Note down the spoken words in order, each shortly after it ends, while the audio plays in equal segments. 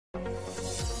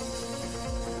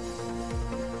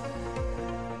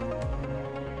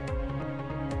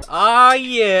Oh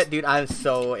yeah, dude, I'm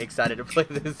so excited to play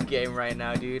this game right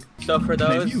now, dude. So for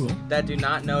those that do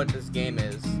not know what this game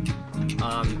is,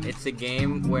 it's a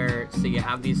game where you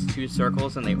have these two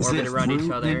circles and they orbit around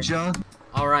each other.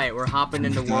 All right, we're hopping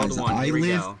into World 1. Here we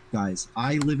go. Guys,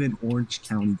 I live in Orange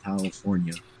County,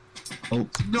 California. Oh,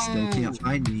 no, still can't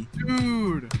find me.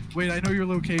 Dude, wait, I know your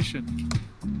location.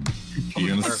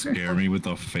 You're gonna scare me with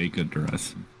a fake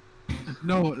address.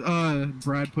 No,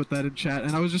 Brad put that in chat,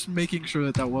 and I was just making sure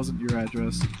that that wasn't your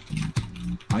address.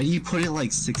 Why do you put it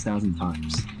like 6,000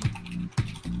 times?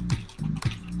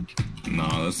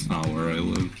 No, that's not where I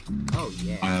live. Oh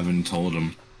yeah. I haven't told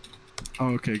him. Oh,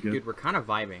 okay, good. Dude, we're kind of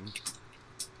vibing.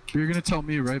 You're gonna tell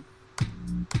me, right?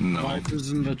 No. Life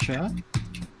is in the chat.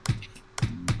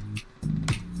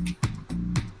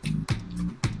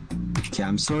 Okay,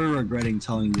 I'm sort of regretting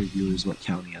telling your viewers what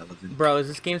county I live in. Bro, is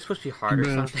this game supposed to be hard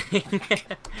or something?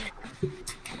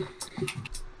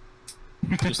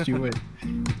 Just you wait.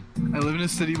 I live in a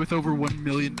city with over 1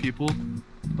 million people.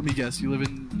 Let me guess, you live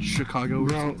in Chicago or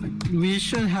Bro, something? we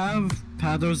should have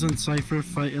Pados and Cypher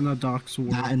fight in a Docks war.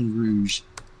 Baton Rouge.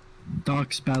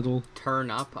 Docks battle.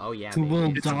 Turn up? Oh yeah, Who will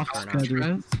baby. Docks better?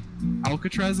 Alcatraz?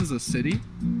 Alcatraz is a city?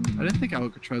 I didn't think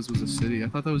Alcatraz was a city. I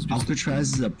thought that was just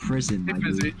Alcatraz is a prison, my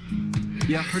dude.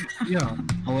 Yeah, yeah.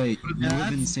 Oh wait, you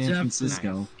live in That's San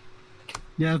Francisco.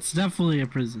 Yeah, it's definitely a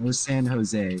prison. Or San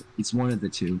Jose. It's one of the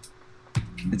two.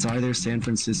 It's either San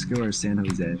Francisco or San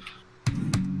Jose.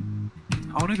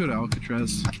 I want to go to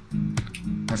Alcatraz.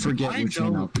 I forget which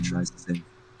one Alcatraz is in.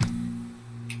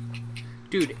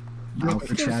 Dude,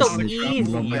 this game's Alcatraz so is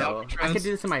easy, in yo. I could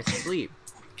do this in my sleep.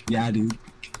 Yeah, dude.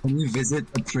 When you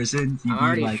visit the prison, I'm you'd be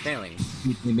already like, failing.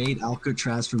 they made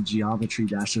Alcatraz from Geometry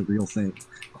Dash a real thing.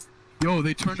 Yo,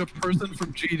 they turned a person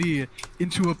from GD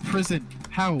into a prison.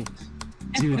 How?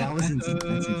 Dude, that was insane.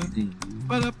 That's insane.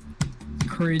 But up.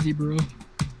 Crazy, bro.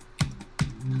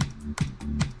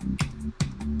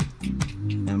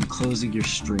 I'm closing your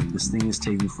stream. This thing is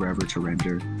taking forever to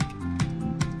render.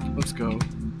 Let's go.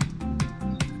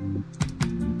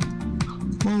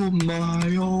 Oh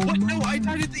my, oh What? my. No, I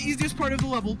died at the easiest part of the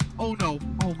level. Oh no.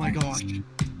 Oh my gosh.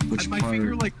 Which And my part?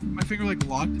 finger like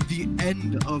locked the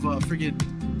end of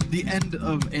the end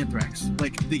of Anthrax.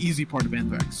 Like the easy part of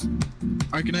Anthrax.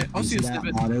 Alright, can I'll Is see a that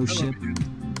snippet. auto Hello, ship? dude.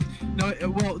 No,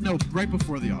 well, no, right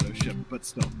before the auto ship, but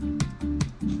still.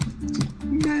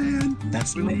 Man,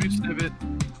 that's We love you, lame. Snippet.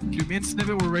 Dude, me and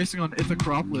Snippet were racing on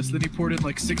Ithacropolis, then he poured in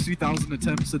like 60,000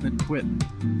 attempts and then quit.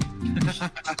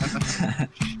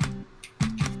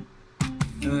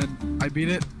 And then I beat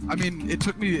it. I mean, it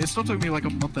still took me like a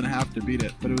month and a half to beat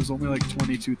it, but it was only like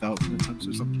 22,000 attempts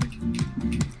or something.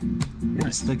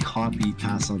 What's the copy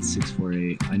pass on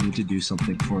 648? I need to do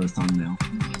something for a thumbnail.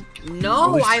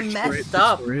 No, Oh, I 648, messed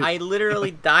up. 648. I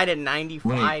literally died at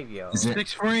 95, yo. Is it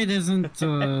 648 isn't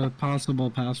a possible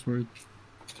password.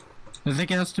 I think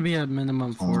it has to be at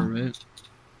minimum 4, right?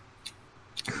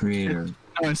 creator?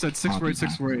 No, I said 648,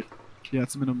 648. Yeah,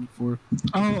 it's minimum 4.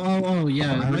 Oh,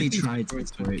 yeah. I it already might be tried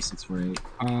 648. 648, 648.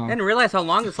 I didn't realize how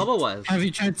long this level was. Have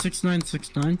you tried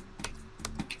 6969?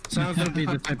 Sounds like be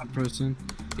the type of person.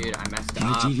 Dude, I messed My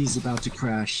up. GD's about to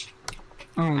crash.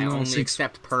 Oh I no. only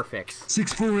accept perfects.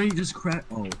 648 just crash.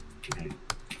 Oh, okay.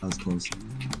 That was close.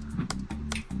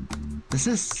 This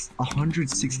is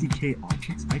 160k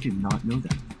objects? I did not know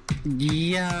that.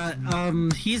 Yeah,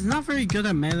 he's not very good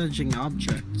at managing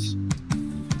objects.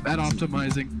 Bad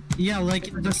optimizing. Yeah,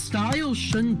 like, the style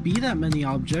shouldn't be that many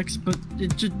objects, but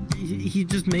he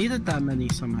just made it that many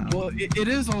somehow. Well, it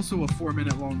is also a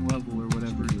 4-minute long level or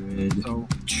whatever. Grid. So,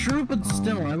 True, but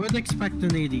still, I would expect an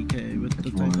 80k with the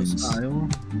type of Ones. style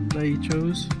that he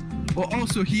chose. well,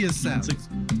 also he is Saz.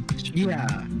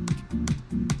 Yeah,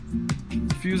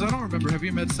 Fuse, I don't remember. Have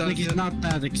you met Saz like he's yet? not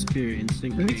that experienced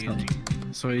in creating,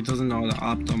 so he doesn't know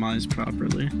how to optimize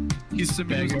properly. He's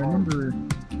Samir's I mom. remember.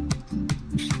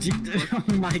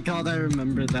 Oh my god, I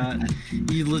remember that.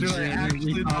 You Dude, I legitimately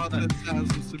actually thought thought that that. Saz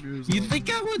was Samir's You mom. think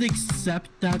I would accept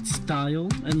that style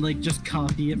and like just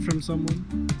copy it from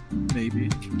someone? Maybe.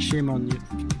 Shame on you.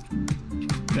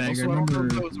 Also, I don't know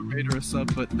if that was a raid or a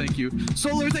sub, but thank you.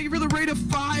 Solar, thank you for the raid of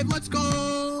 5! Let's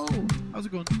go! How's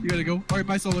it going? You gotta go? Alright,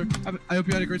 bye, Solar. I hope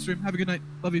you had a great stream. Have a good night.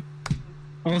 Love you.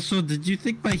 Also, did you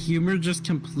think my humor just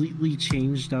completely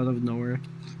changed out of nowhere?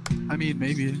 I mean,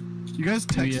 maybe. You guys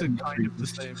texted kind of the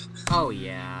same. Oh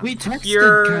yeah. We texted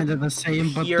Pure- kind of the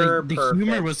same, but pure the humor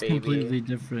perfect, was baby. completely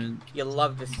different. You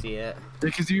love to see it.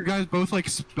 Because you guys both like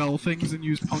spell things and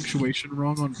use punctuation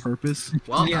wrong on purpose.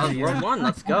 Well, Yeah, that was World 1,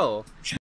 let's go.